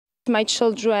My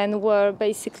children were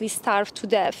basically starved to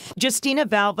death. Justina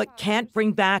Valva can't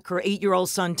bring back her 8-year-old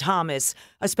son Thomas,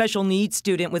 a special needs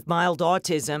student with mild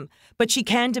autism, but she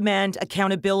can demand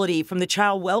accountability from the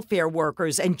child welfare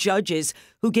workers and judges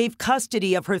who gave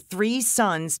custody of her 3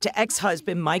 sons to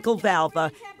ex-husband Michael Valva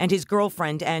and his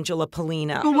girlfriend Angela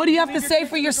Polina. What do you have to say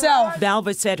for yourself?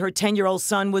 Valva said her 10-year-old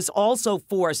son was also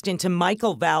forced into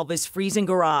Michael Valva's freezing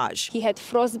garage. He had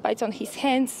frostbite on his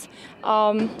hands,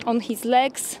 on his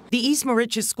legs. The East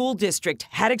Moriches School District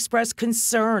had expressed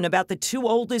concern about the 2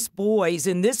 oldest boys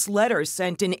in this letter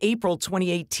sent in April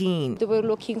 2018. They were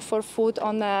looking for food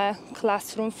on the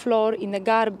classroom floor, in the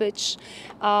garbage.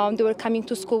 They were coming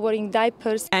to school wearing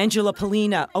diapers. Angela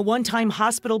Polina, a one-time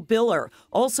hospital biller,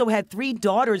 also had 3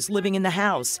 daughters living in the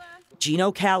house.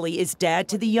 Gino Cali is dad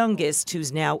to the youngest,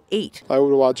 who's now 8. I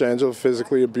would watch Angela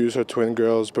physically abuse her twin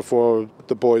girls before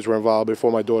the boys were involved,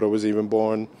 before my daughter was even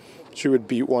born. She would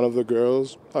beat one of the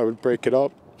girls. I would break it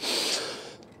up.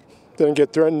 Then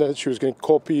get threatened that she was going to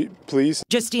call police.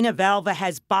 Justina Valva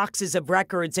has boxes of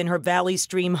records in her Valley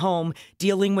Stream home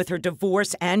dealing with her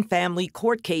divorce and family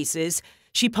court cases.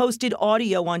 She posted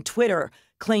audio on Twitter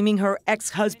claiming her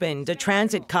ex-husband, a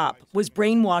transit cop, was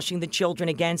brainwashing the children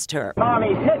against her.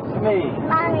 Mommy hits me.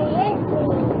 Mommy hits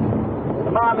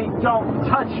me. Mommy, don't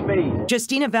touch me.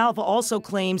 Justina Valva also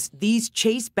claims these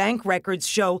Chase Bank records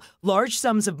show large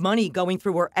sums of money going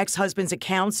through her ex-husband's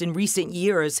accounts in recent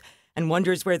years, and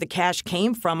wonders where the cash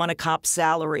came from on a cop's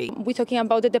salary. We're talking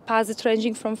about the deposits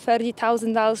ranging from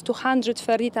 $30,000 to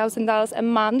 $130,000 a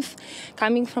month,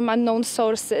 coming from unknown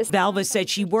sources. Valva said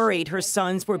she worried her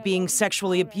sons were being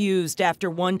sexually abused after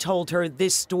one told her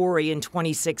this story in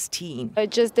 2016.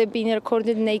 Just they're being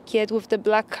recorded naked with the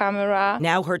black camera.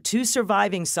 Now her 2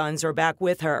 surviving sons are back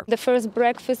with her. The first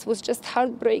breakfast was just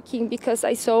heartbreaking because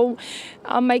I saw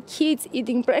my kids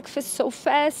eating breakfast so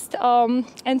fast.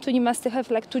 Anthony must have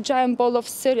like 2 giant bowl of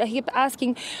cereal. He kept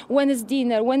asking, when is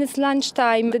dinner, when is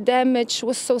lunchtime? The damage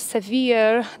was so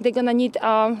severe. They're gonna need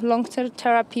long-term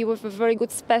therapy with a very good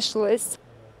specialist.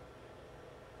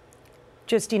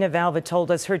 Justina Valva told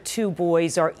us her 2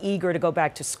 boys are eager to go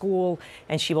back to school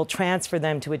and she will transfer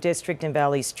them to a district in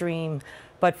Valley Stream.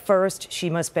 But first,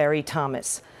 she must bury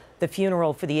Thomas. The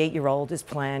funeral for the 8-year-old is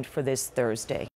planned for this Thursday.